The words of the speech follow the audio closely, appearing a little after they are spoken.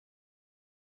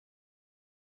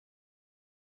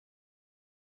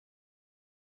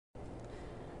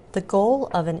The goal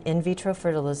of an in vitro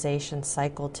fertilization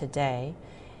cycle today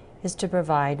is to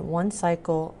provide one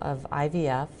cycle of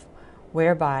IVF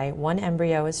whereby one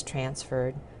embryo is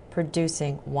transferred,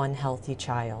 producing one healthy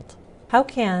child. How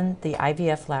can the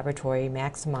IVF laboratory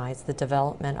maximize the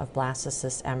development of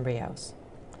blastocyst embryos?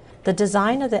 The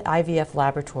design of the IVF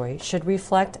laboratory should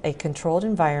reflect a controlled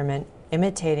environment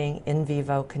imitating in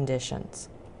vivo conditions.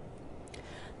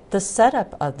 The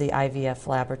setup of the IVF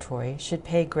laboratory should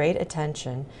pay great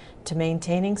attention to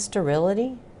maintaining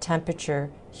sterility, temperature,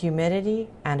 humidity,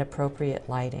 and appropriate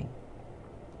lighting.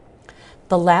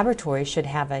 The laboratory should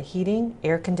have a heating,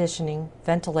 air conditioning,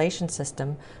 ventilation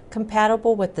system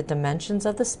compatible with the dimensions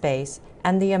of the space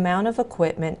and the amount of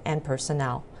equipment and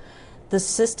personnel. The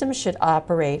system should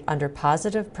operate under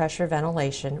positive pressure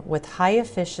ventilation with high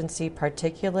efficiency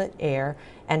particulate air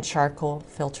and charcoal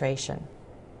filtration.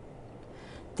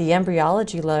 The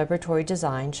embryology laboratory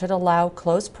design should allow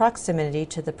close proximity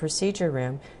to the procedure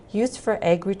room used for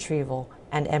egg retrieval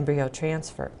and embryo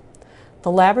transfer.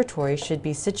 The laboratory should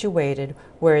be situated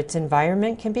where its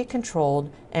environment can be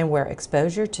controlled and where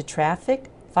exposure to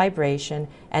traffic, vibration,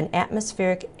 and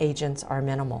atmospheric agents are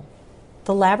minimal.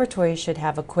 The laboratory should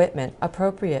have equipment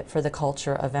appropriate for the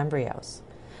culture of embryos.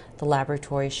 The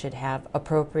laboratory should have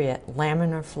appropriate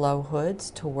laminar flow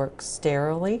hoods to work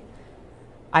sterilely,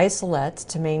 isolates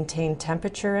to maintain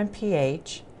temperature and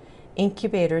pH,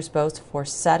 incubators both for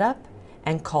setup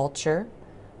and culture,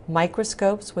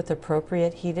 microscopes with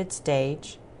appropriate heated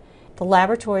stage. The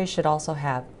laboratory should also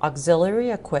have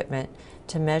auxiliary equipment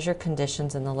to measure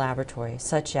conditions in the laboratory,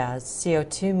 such as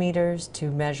CO2 meters to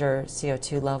measure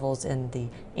CO2 levels in the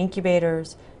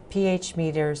incubators, pH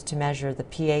meters to measure the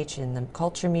pH in the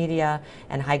culture media,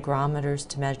 and hygrometers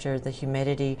to measure the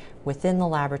humidity within the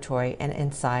laboratory and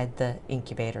inside the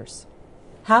incubators.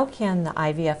 How can the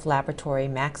IVF laboratory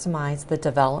maximize the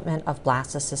development of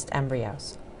blastocyst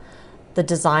embryos? The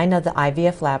design of the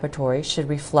IVF laboratory should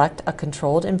reflect a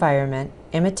controlled environment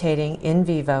imitating in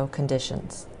vivo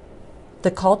conditions.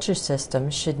 The culture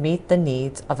system should meet the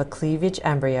needs of a cleavage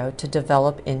embryo to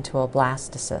develop into a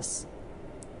blastocyst.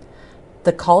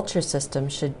 The culture system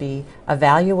should be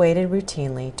evaluated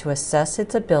routinely to assess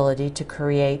its ability to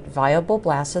create viable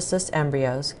blastocyst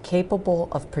embryos capable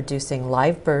of producing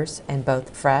live births in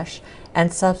both fresh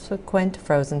and subsequent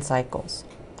frozen cycles.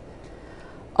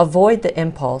 Avoid the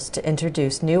impulse to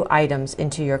introduce new items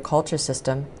into your culture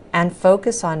system and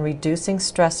focus on reducing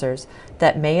stressors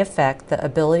that may affect the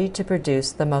ability to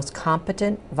produce the most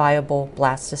competent, viable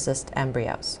blastocyst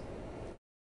embryos.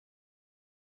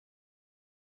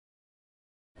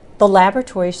 The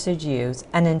laboratory should use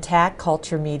an intact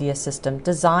culture media system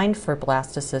designed for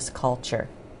blastocyst culture.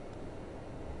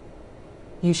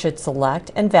 You should select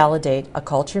and validate a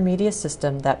culture media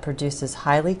system that produces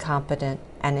highly competent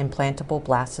and implantable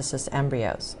blastocyst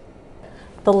embryos.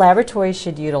 The laboratory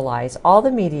should utilize all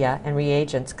the media and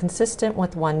reagents consistent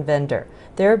with one vendor,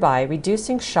 thereby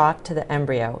reducing shock to the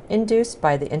embryo induced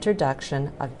by the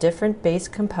introduction of different base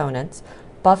components,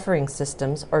 buffering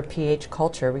systems, or pH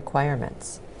culture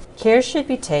requirements. Care should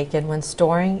be taken when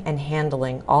storing and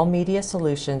handling all media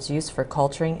solutions used for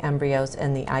culturing embryos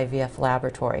in the IVF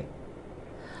laboratory.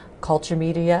 Culture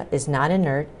media is not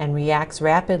inert and reacts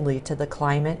rapidly to the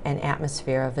climate and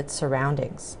atmosphere of its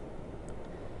surroundings.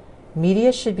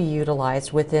 Media should be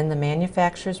utilized within the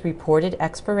manufacturer's reported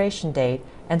expiration date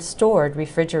and stored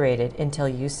refrigerated until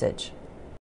usage.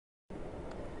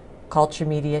 Culture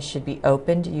media should be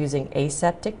opened using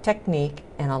aseptic technique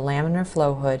in a laminar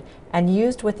flow hood and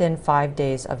used within 5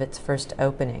 days of its first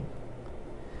opening.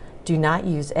 Do not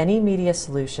use any media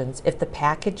solutions if the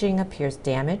packaging appears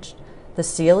damaged, the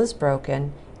seal is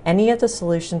broken, any of the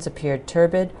solutions appeared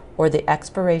turbid, or the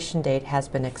expiration date has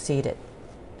been exceeded.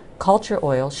 Culture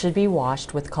oil should be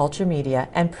washed with culture media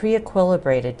and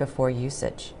pre-equilibrated before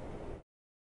usage.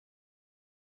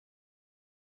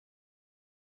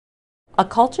 A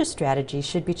culture strategy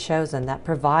should be chosen that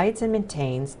provides and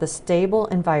maintains the stable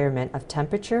environment of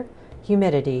temperature,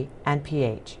 humidity, and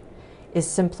pH, is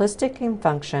simplistic in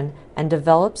function, and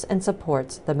develops and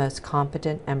supports the most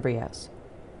competent embryos.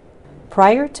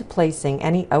 Prior to placing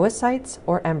any oocytes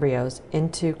or embryos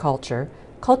into culture,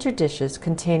 culture dishes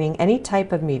containing any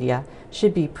type of media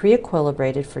should be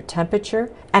pre-equilibrated for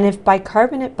temperature, and if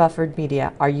bicarbonate buffered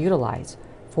media are utilized,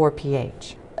 for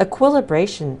pH.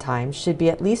 Equilibration time should be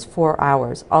at least 4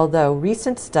 hours, although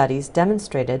recent studies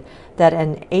demonstrated that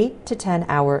an 8 to 10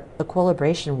 hour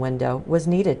equilibration window was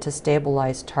needed to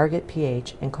stabilize target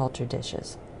pH in culture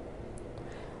dishes.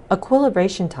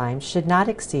 Equilibration time should not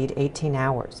exceed 18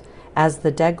 hours, as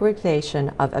the degradation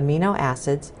of amino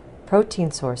acids,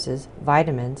 protein sources,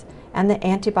 vitamins, and the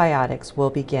antibiotics will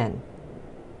begin.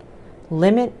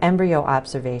 Limit embryo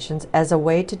observations as a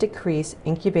way to decrease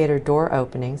incubator door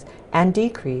openings and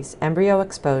decrease embryo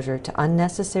exposure to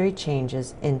unnecessary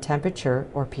changes in temperature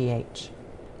or pH.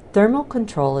 Thermal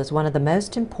control is one of the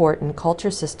most important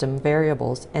culture system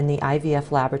variables in the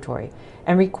IVF laboratory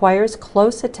and requires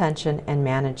close attention and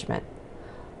management.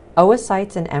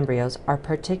 Oocytes and embryos are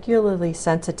particularly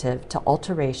sensitive to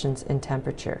alterations in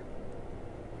temperature.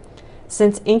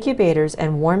 Since incubators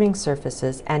and warming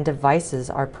surfaces and devices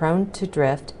are prone to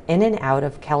drift in and out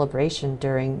of calibration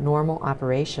during normal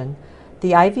operation,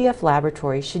 the IVF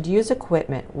laboratory should use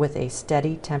equipment with a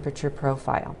steady temperature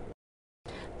profile.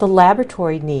 The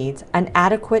laboratory needs an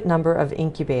adequate number of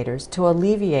incubators to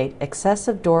alleviate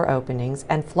excessive door openings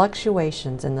and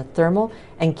fluctuations in the thermal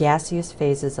and gaseous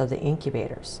phases of the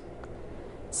incubators.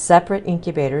 Separate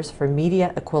incubators for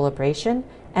media equilibration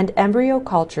and embryo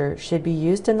culture should be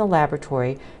used in the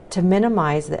laboratory to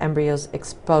minimize the embryo's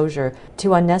exposure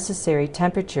to unnecessary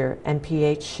temperature and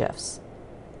pH shifts.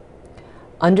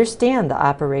 Understand the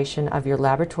operation of your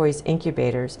laboratory's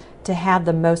incubators to have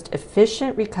the most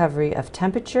efficient recovery of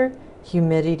temperature,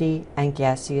 humidity, and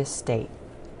gaseous state.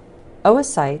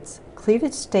 Oocytes,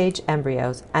 cleavage stage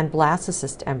embryos, and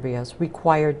blastocyst embryos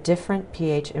require different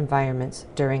pH environments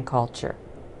during culture.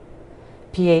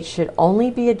 pH should only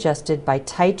be adjusted by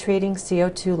titrating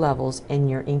CO2 levels in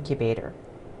your incubator.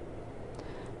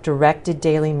 Directed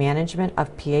daily management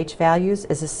of pH values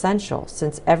is essential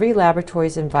since every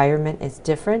laboratory's environment is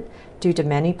different due to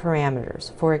many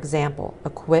parameters, for example,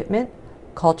 equipment,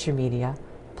 culture media,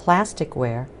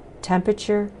 plasticware,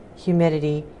 temperature,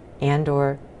 humidity,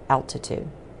 and/or altitude.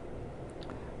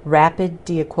 Rapid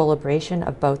deequilibration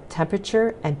of both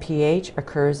temperature and pH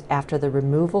occurs after the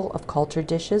removal of culture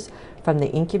dishes from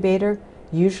the incubator,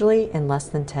 usually in less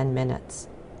than 10 minutes.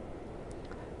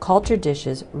 Culture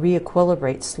dishes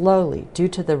re-equilibrate slowly due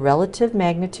to the relative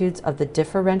magnitudes of the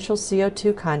differential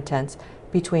CO2 contents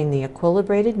between the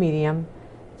equilibrated medium,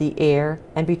 the air,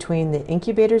 and between the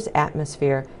incubator's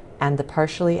atmosphere and the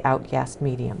partially outgassed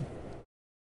medium.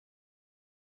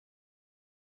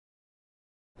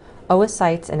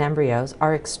 Oocytes and embryos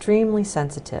are extremely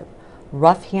sensitive.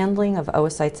 Rough handling of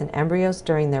oocytes and embryos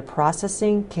during their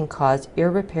processing can cause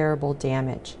irreparable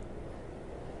damage.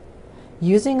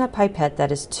 Using a pipette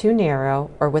that is too narrow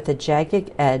or with a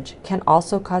jagged edge can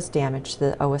also cause damage to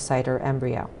the oocyte or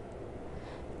embryo.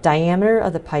 Diameter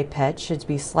of the pipette should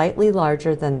be slightly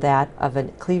larger than that of a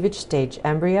cleavage stage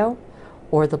embryo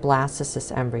or the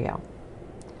blastocyst embryo.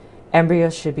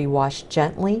 Embryos should be washed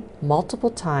gently multiple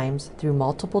times through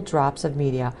multiple drops of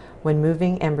media when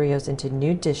moving embryos into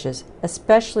new dishes,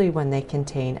 especially when they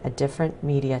contain a different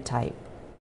media type.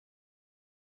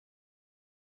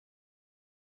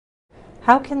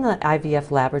 How can the IVF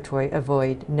laboratory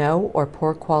avoid no or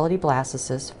poor quality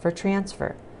blastocysts for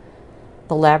transfer?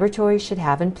 The laboratory should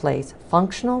have in place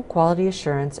functional quality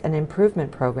assurance and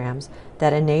improvement programs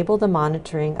that enable the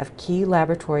monitoring of key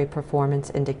laboratory performance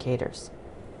indicators.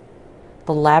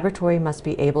 The laboratory must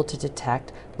be able to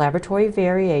detect laboratory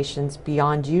variations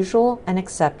beyond usual and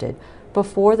accepted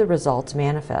before the results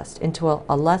manifest into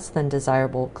a less than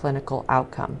desirable clinical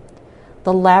outcome.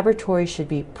 The laboratory should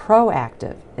be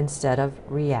proactive instead of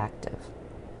reactive.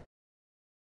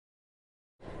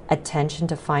 Attention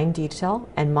to fine detail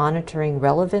and monitoring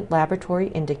relevant laboratory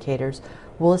indicators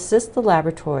will assist the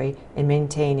laboratory in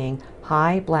maintaining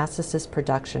high blastocyst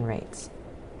production rates.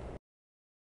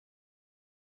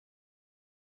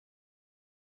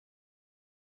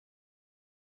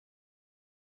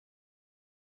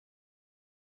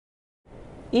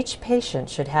 Each patient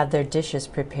should have their dishes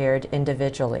prepared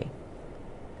individually.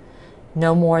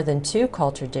 No more than 2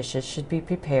 culture dishes should be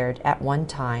prepared at one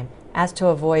time as to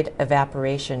avoid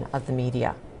evaporation of the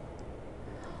media.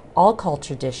 All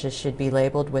culture dishes should be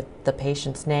labeled with the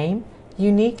patient's name,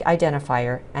 unique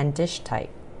identifier, and dish type.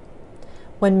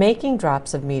 When making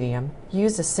drops of medium,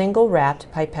 use a single wrapped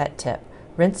pipette tip,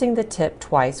 rinsing the tip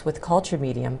twice with culture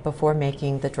medium before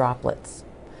making the droplets.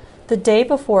 The day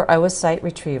before oocyte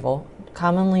retrieval,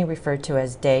 commonly referred to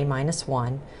as day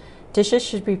 -1, dishes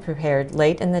should be prepared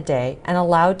late in the day and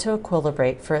allowed to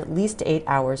equilibrate for at least 8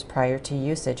 hours prior to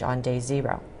usage on day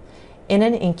 0, in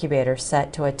an incubator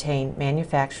set to attain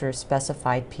manufacturer's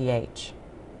specified pH.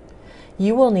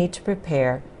 You will need to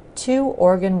prepare 2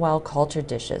 organ well culture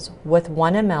dishes with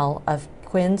 1 ml of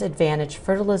Quinn's Advantage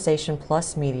Fertilization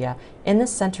Plus media in the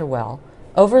center well,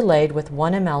 overlaid with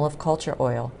 1 ml of culture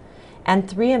oil, and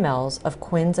 3 ml of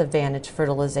Quinn's Advantage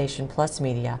Fertilization Plus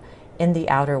media in the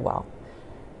outer well.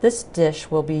 This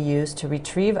dish will be used to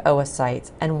retrieve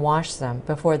oocytes and wash them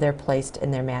before they're placed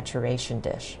in their maturation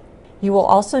dish. You will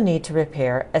also need to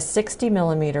prepare a 60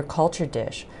 millimeter culture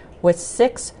dish with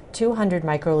 6 200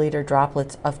 microliter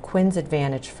droplets of Quinn's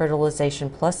Advantage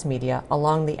Fertilization Plus media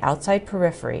along the outside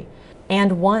periphery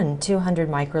and 1 200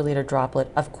 microliter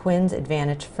droplet of Quinn's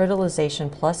Advantage Fertilization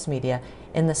Plus media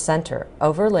in the center,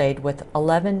 overlaid with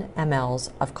 11 mL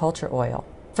of culture oil.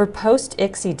 For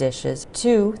post-ICSI dishes,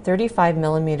 2 35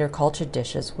 millimeter culture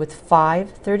dishes with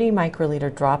 5 30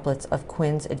 microliter droplets of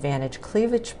Quinn's Advantage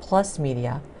Cleavage Plus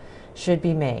media should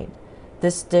be made.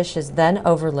 This dish is then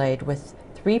overlaid with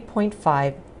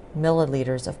 3.5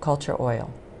 milliliters of culture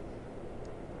oil.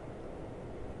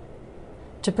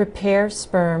 To prepare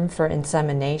sperm for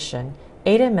insemination,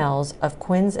 8 mL of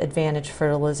Quinn's Advantage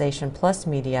Fertilization Plus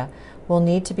media will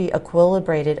need to be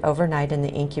equilibrated overnight in the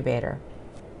incubator.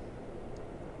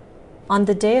 On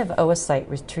the day of oocyte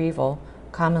retrieval,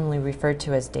 commonly referred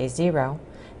to as day 0,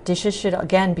 dishes should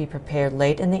again be prepared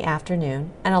late in the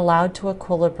afternoon and allowed to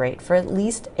equilibrate for at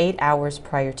least 8 hours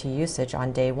prior to usage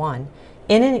on day 1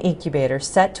 in an incubator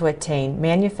set to attain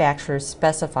manufacturer's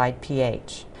specified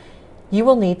pH. You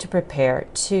will need to prepare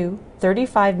 2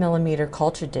 35 millimeter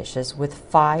culture dishes with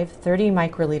 5 30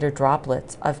 microliter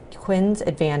droplets of Quinn's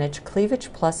Advantage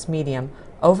Cleavage Plus medium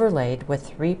overlaid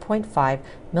with 3.5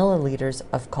 milliliters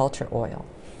of culture oil.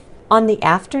 On the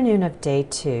afternoon of day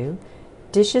 2,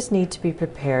 dishes need to be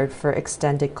prepared for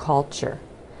extended culture.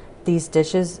 These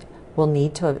dishes will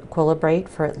need to equilibrate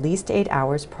for at least 8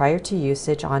 hours prior to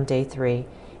usage on day 3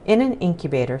 in an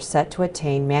incubator set to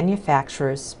attain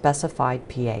manufacturer's specified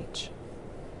pH.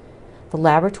 The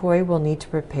laboratory will need to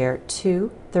prepare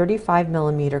 2 35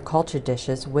 millimeter culture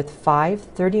dishes with 5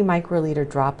 30 microliter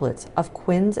droplets of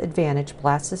Quinn's Advantage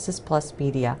Blastocyst Plus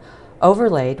media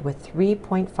overlaid with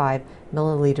 3.5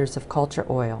 milliliters of culture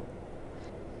oil.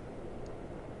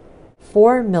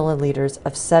 4 milliliters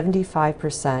of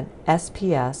 75%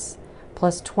 SPS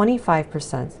plus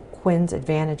 25% Quinn's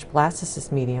Advantage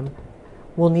Blastocyst medium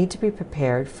will need to be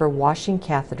prepared for washing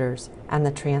catheters and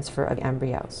the transfer of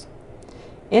embryos.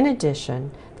 In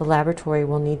addition, the laboratory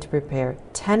will need to prepare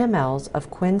 10 mL of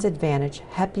Quinn's Advantage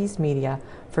Herpes media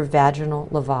for vaginal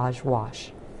lavage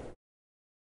wash.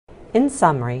 In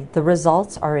summary, the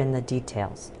results are in the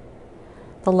details.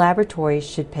 The laboratory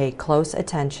should pay close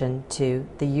attention to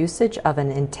the usage of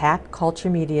an intact culture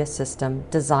media system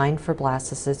designed for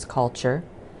blastocyst culture,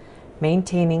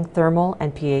 maintaining thermal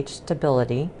and pH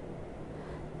stability,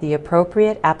 the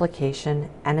appropriate application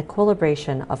and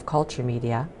equilibration of culture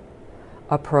media,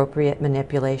 appropriate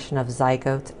manipulation of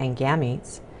zygotes and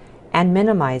gametes, and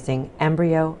minimizing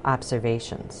embryo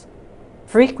observations.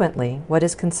 Frequently, what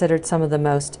is considered some of the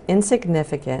most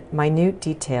insignificant, minute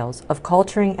details of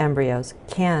culturing embryos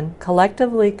can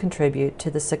collectively contribute to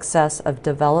the success of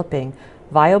developing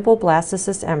viable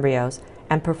blastocyst embryos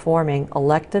and performing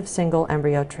elective single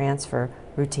embryo transfer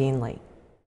routinely.